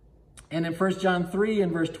 And in 1 John 3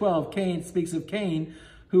 and verse 12, Cain speaks of Cain,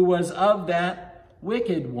 who was of that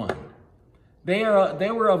wicked one. They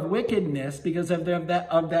were of wickedness because of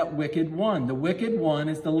that wicked one. The wicked one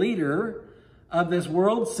is the leader of this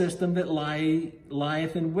world system that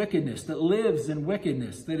lieth in wickedness, that lives in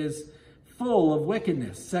wickedness, that is full of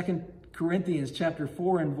wickedness. 2 Corinthians chapter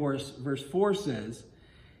 4 and verse 4 says,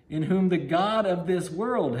 in whom the God of this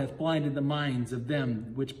world hath blinded the minds of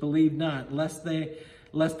them which believe not, lest the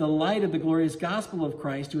light of the glorious gospel of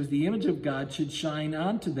Christ, who is the image of God, should shine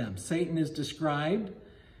unto them. Satan is described,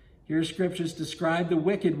 here scriptures describe the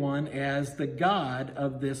wicked one as the God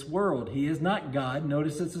of this world. He is not God.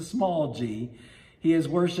 Notice it's a small g. He is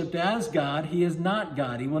worshipped as God. He is not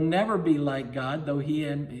God. He will never be like God, though he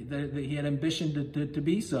had ambition to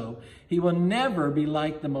be so. He will never be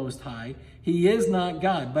like the Most High. He is not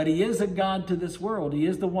God, but he is a God to this world. He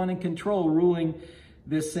is the one in control, ruling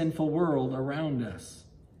this sinful world around us.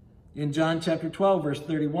 In John chapter 12, verse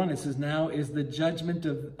 31, it says, now is the judgment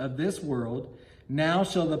of this world. Now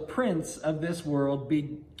shall the prince of this world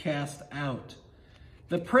be cast out.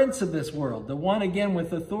 The prince of this world, the one again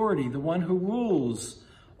with authority, the one who rules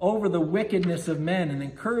over the wickedness of men and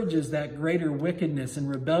encourages that greater wickedness and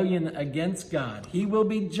rebellion against God. He will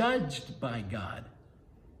be judged by God.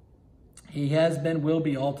 He has been, will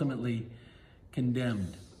be ultimately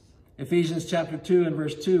condemned. Ephesians chapter 2 and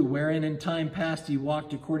verse 2, wherein in time past ye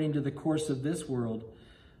walked according to the course of this world,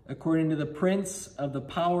 according to the prince of the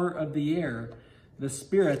power of the air, the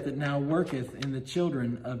spirit that now worketh in the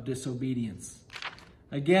children of disobedience.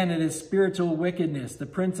 Again, it is spiritual wickedness. The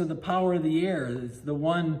prince of the power of the air is the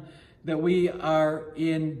one that we are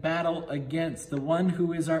in battle against, the one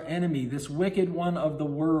who is our enemy, this wicked one of the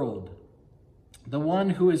world, the one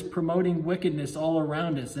who is promoting wickedness all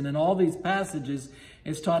around us. And in all these passages,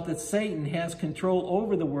 it's taught that Satan has control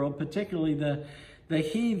over the world, particularly the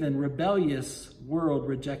heathen, rebellious world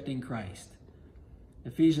rejecting Christ.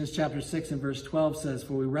 Ephesians chapter 6 and verse 12 says,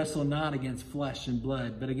 "For we wrestle not against flesh and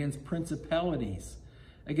blood, but against principalities,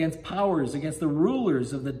 against powers, against the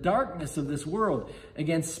rulers of the darkness of this world,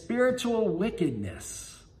 against spiritual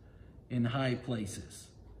wickedness in high places."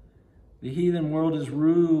 The heathen world is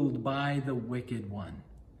ruled by the wicked one,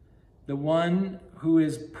 the one who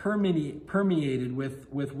is permeated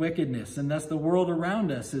with wickedness. And thus the world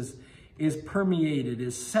around us is permeated,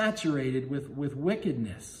 is saturated with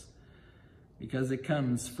wickedness, because it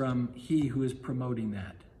comes from he who is promoting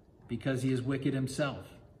that, because he is wicked himself.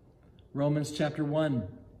 Romans chapter 1,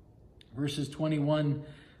 verses 21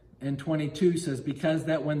 and 22 says, "Because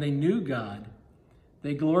that when they knew God,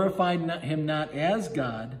 they glorified him not as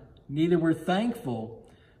God, neither were thankful,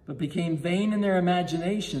 but became vain in their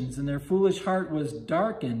imaginations, and their foolish heart was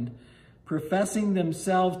darkened. Professing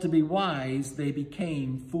themselves to be wise, they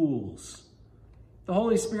became fools." The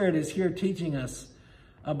Holy Spirit is here teaching us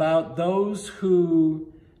about those who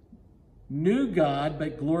knew God,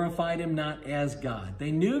 but glorified him not as God.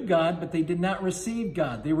 They knew God, but they did not receive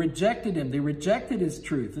God. They rejected him. They rejected his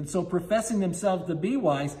truth. And so professing themselves to be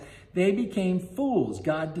wise, they became fools,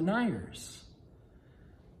 God deniers.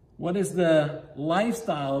 What is the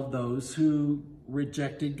lifestyle of those who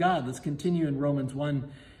rejected God? Let's continue in Romans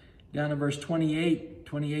 1, down to verse 28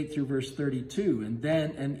 through verse 32.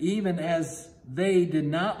 And even as they did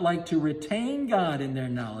not like to retain God in their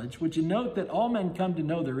knowledge, would you note that all men come to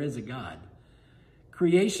know there is a God?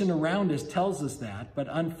 Creation around us tells us that, but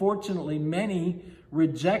unfortunately many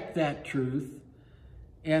reject that truth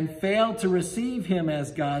and fail to receive him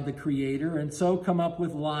as God the Creator, and so come up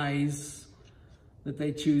with lies that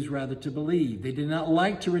they choose rather to believe. They did not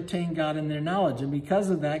like to retain God in their knowledge, and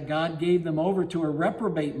because of that, God gave them over to a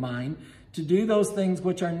reprobate mind to do those things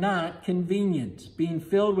which are not convenient, being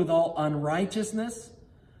filled with all unrighteousness,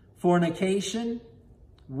 fornication,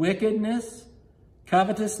 wickedness,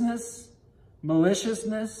 covetousness,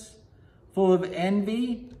 maliciousness, full of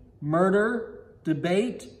envy, murder,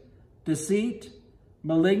 debate, deceit,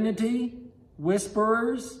 malignity,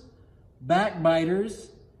 whisperers,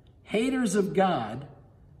 backbiters, haters of God,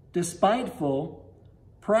 despiteful,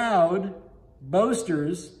 proud,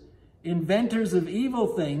 boasters, inventors of evil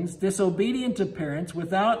things, disobedient to parents,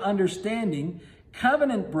 without understanding,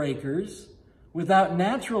 covenant breakers, without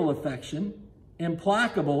natural affection,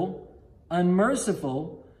 implacable,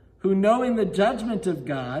 unmerciful, who knowing the judgment of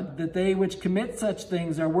God, that they which commit such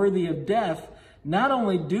things are worthy of death, not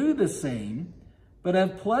only do the same, but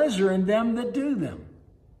have pleasure in them that do them.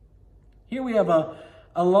 Here we have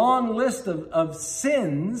a long list of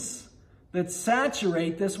sins that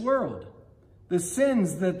saturate this world. The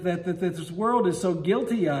sins that this world is so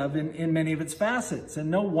guilty of in many of its facets. And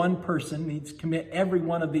no one person needs to commit every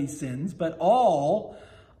one of these sins, but all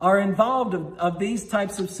are involved of these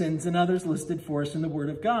types of sins and others listed for us in the Word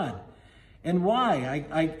of God. And why?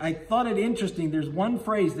 I thought it interesting. There's one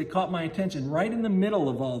phrase that caught my attention right in the middle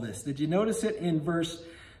of all this. Did you notice it in verse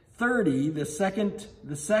 30, the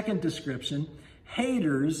second description?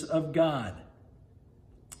 Haters of God.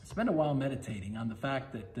 I spent a while meditating on the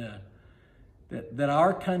fact that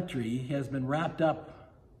our country has been wrapped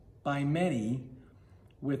up by many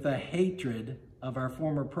with a hatred of our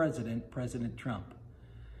former president, President Trump.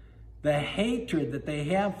 The hatred that they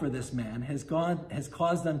have for this man has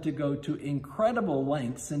caused them to go to incredible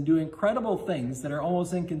lengths and do incredible things that are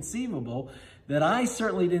almost inconceivable, that I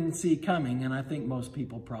certainly didn't see coming, and I think most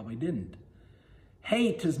people probably didn't.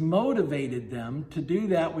 Hate has motivated them to do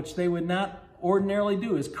that which they would not ordinarily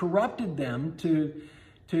do, has corrupted them to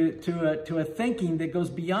a thinking that goes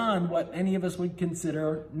beyond what any of us would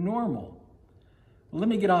consider normal. Well, let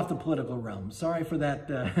me get off the political realm. Sorry for that,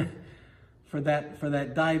 for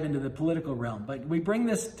that dive into the political realm. But we bring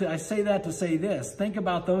this I say that to say this. Think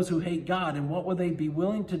about those who hate God, and what will they be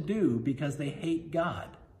willing to do because they hate God?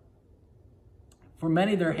 For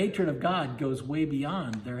many, their hatred of God goes way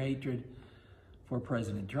beyond their hatred for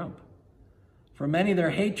President Trump. For many, their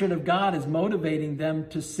hatred of God is motivating them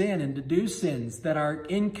to sin and to do sins that are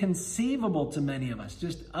inconceivable to many of us,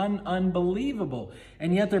 just unbelievable.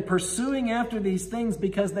 And yet they're pursuing after these things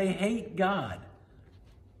because they hate God.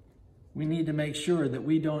 We need to make sure that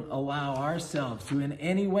we don't allow ourselves to in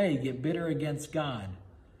any way get bitter against God,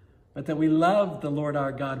 but that we love the Lord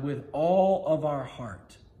our God with all of our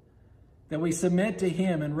heart, that we submit to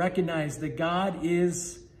him and recognize that God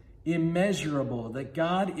is immeasurable, that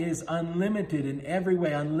God is unlimited in every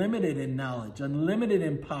way, unlimited in knowledge, unlimited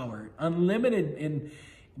in power, unlimited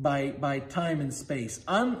by time and space,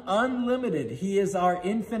 unlimited. He is our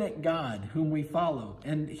infinite God whom we follow.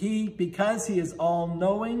 And because he is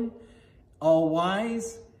all-knowing,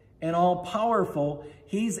 all-wise, and all-powerful,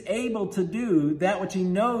 he's able to do that which he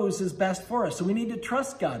knows is best for us. So we need to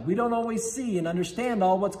trust God. We don't always see and understand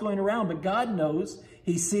all what's going around, but God knows.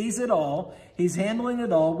 He sees it all. He's handling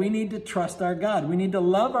it all. We need to trust our God. We need to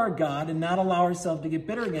love our God and not allow ourselves to get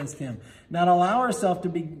bitter against him, not allow ourselves to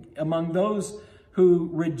be among those who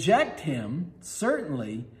reject him,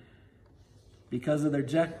 certainly because of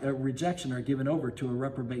their rejection are given over to a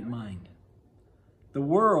reprobate mind. The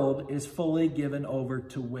world is fully given over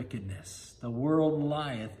to wickedness. The world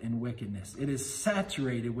lieth in wickedness. It is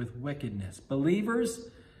saturated with wickedness. Believers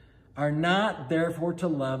are not therefore to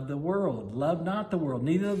love the world. Love not the world,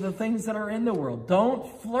 neither the things that are in the world.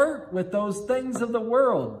 Don't flirt with those things of the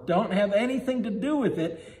world. Don't have anything to do with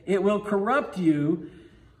it. It will corrupt you.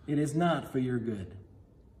 It is not for your good.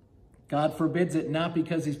 God forbids it, not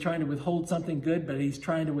because he's trying to withhold something good, but he's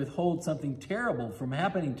trying to withhold something terrible from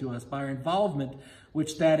happening to us by our involvement,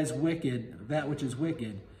 that which is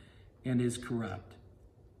wicked and is corrupt.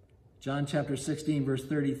 John chapter 16, verse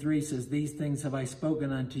 33 says, "These things have I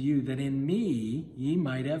spoken unto you, that in me ye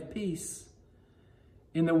might have peace.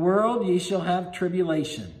 In the world ye shall have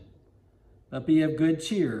tribulation, but be of good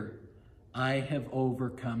cheer. I have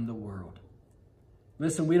overcome the world."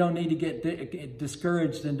 Listen, we don't need to get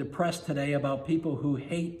discouraged and depressed today about people who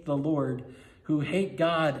hate the Lord, who hate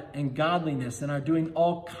God and godliness and are doing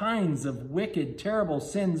all kinds of wicked, terrible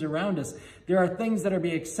sins around us. There are things that are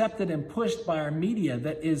being accepted and pushed by our media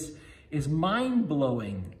that is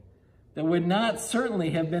mind-blowing, that would not certainly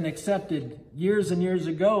have been accepted years and years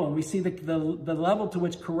ago. And we see the level to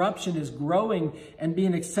which corruption is growing and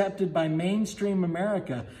being accepted by mainstream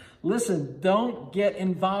America. Listen, don't get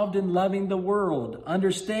involved in loving the world.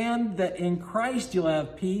 Understand that in Christ you'll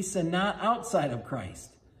have peace and not outside of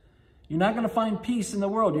Christ. You're not going to find peace in the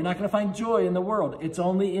world. You're not going to find joy in the world. It's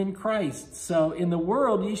only in Christ. So in the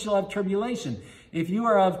world ye shall have tribulation. If you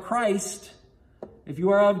are of Christ, if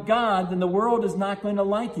you are of God, then the world is not going to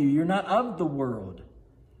like you. You're not of the world.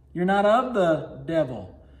 You're not of the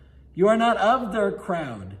devil. You are not of their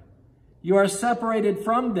crowd. You are separated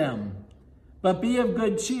from them. But be of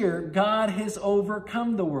good cheer. God has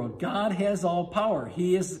overcome the world. God has all power.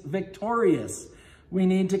 He is victorious. We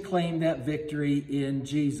need to claim that victory in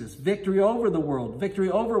Jesus. Victory over the world.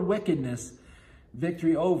 Victory over wickedness.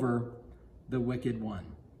 Victory over the wicked one.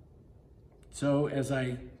 So as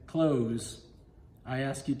I close, I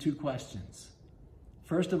ask you two questions.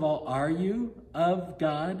 First of all, are you of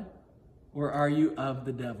God or are you of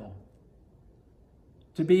the devil?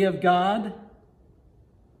 To be of God,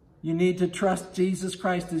 you need to trust Jesus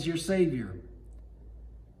Christ as your Savior.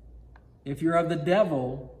 If you're of the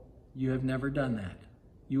devil, you have never done that.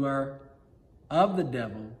 You are of the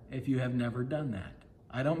devil if you have never done that.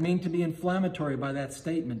 I don't mean to be inflammatory by that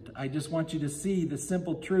statement. I just want you to see the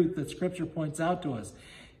simple truth that Scripture points out to us.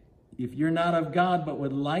 If you're not of God but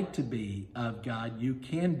would like to be of God, you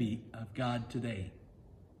can be of God today.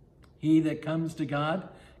 He that comes to God,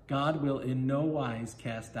 God will in no wise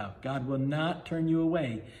cast out. God will not turn you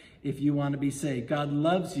away if you want to be saved. God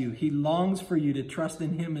loves you. He longs for you to trust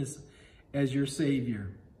in him as your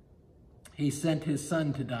Savior. He sent his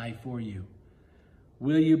Son to die for you.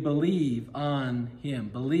 Will you believe on him?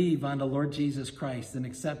 Believe on the Lord Jesus Christ and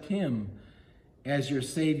accept him as your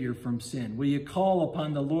Savior from sin? Will you call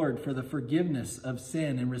upon the Lord for the forgiveness of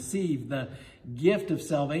sin and receive the gift of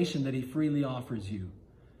salvation that he freely offers you?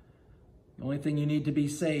 The only thing you need to be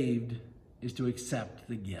saved is to accept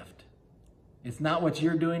the gift. It's not what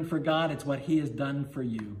you're doing for God, it's what he has done for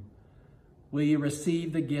you. Will you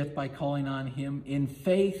receive the gift by calling on him in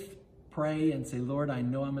faith? Pray and say, Lord, I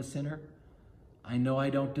know I'm a sinner. I know I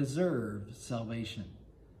don't deserve salvation,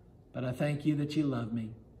 but I thank you that you love me,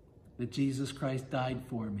 that Jesus Christ died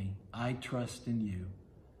for me. I trust in you,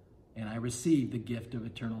 and I receive the gift of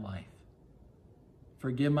eternal life.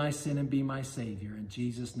 Forgive my sin and be my Savior. In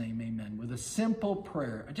Jesus' name, amen. With a simple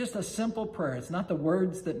prayer, just a simple prayer. It's not the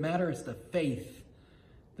words that matter, it's the faith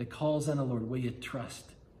that calls on the Lord. Will you trust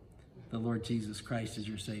the Lord Jesus Christ as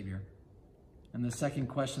your Savior? And the second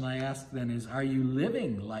question I ask then is, are you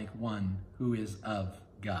living like one who is of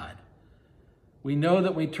God? We know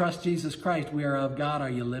that we trust Jesus Christ, we are of God. Are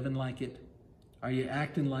you living like it? Are you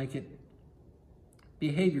acting like it?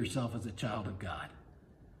 behave yourself as a child of God.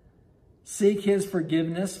 Seek his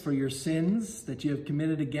forgiveness for your sins that you have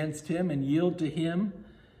committed against him and yield to him.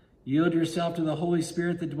 Yield yourself to the Holy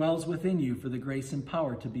Spirit that dwells within you for the grace and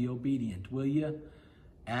power to be obedient. Will you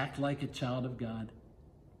act like a child of God?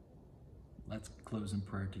 Let's close in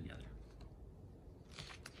prayer together.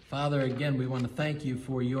 Father, again, we want to thank you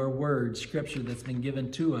for your word, scripture that's been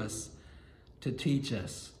given to us to teach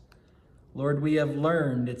us. Lord, we have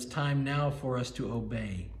learned it's time now for us to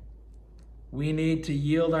obey. We need to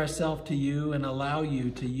yield ourselves to you and allow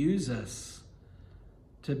you to use us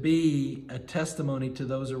to be a testimony to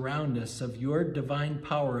those around us of your divine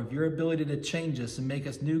power, of your ability to change us and make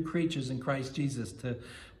us new creatures in Christ Jesus, to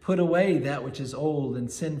put away that which is old and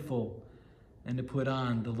sinful and to put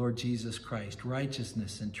on the Lord Jesus Christ,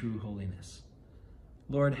 righteousness and true holiness.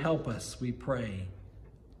 Lord, help us, we pray,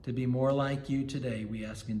 to be more like you today. We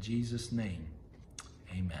ask in Jesus' name,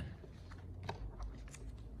 amen.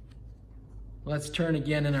 Let's turn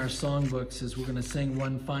again in our songbooks as we're going to sing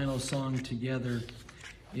one final song together.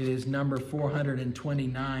 It is number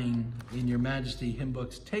 429 in your Majesty hymn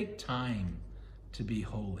books, Take Time to Be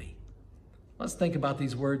Holy. Let's think about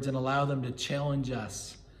these words and allow them to challenge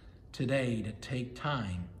us today to take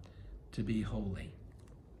time to be holy.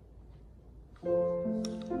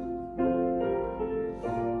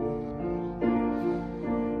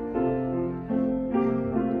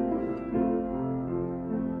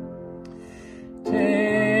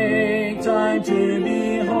 Take time to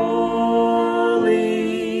be holy,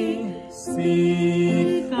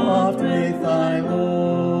 speak oft with thy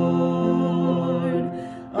Lord,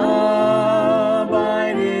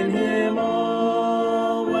 abide in him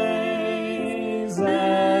always,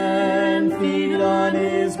 and feed on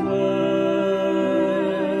his word.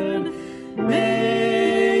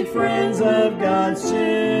 Make friends of God's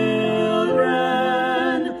children,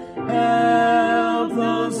 help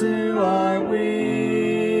those who are weak,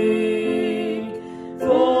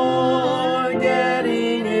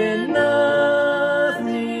 forgetting in nothing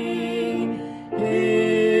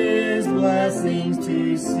his blessings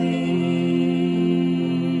to seek.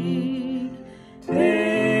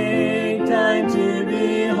 Take time to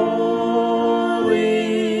be holy,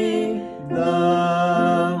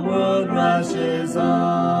 the world rushes on.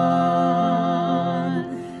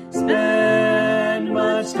 Spend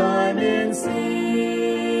much time in secret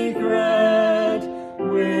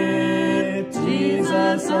with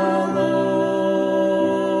Jesus alone.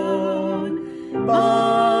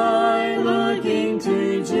 By looking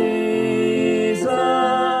to Jesus,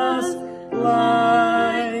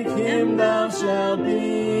 like him thou shalt be.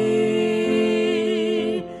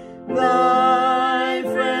 Thy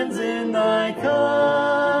friends in thy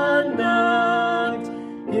conduct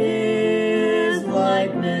his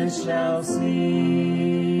likeness shall see.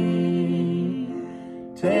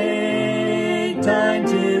 Take time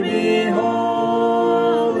to be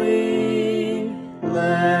holy,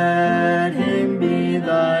 let him be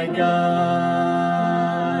thy guide,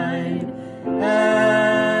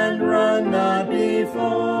 and run not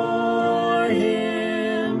before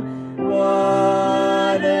him,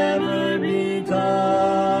 whatever betide.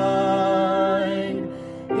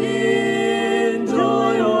 In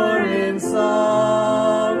joy or in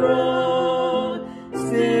sorrow,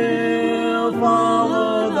 still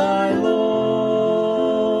follow thy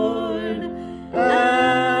Lord,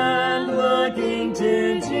 and looking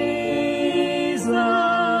to Jesus,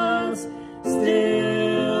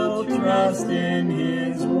 still trust in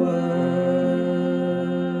his word.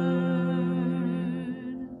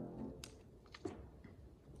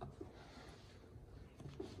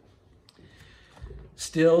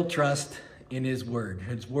 Still trust in his word.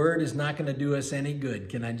 His word is not going to do us any good.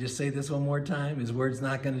 Can I just say this one more time? His word's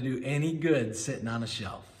not going to do any good sitting on a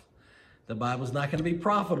shelf. The Bible's not going to be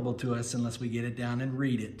profitable to us unless we get it down and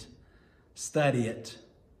read it, study it,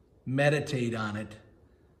 meditate on it,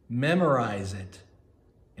 memorize it,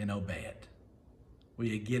 and obey it. Will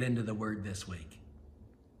you get into the word this week?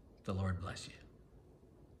 The Lord bless you.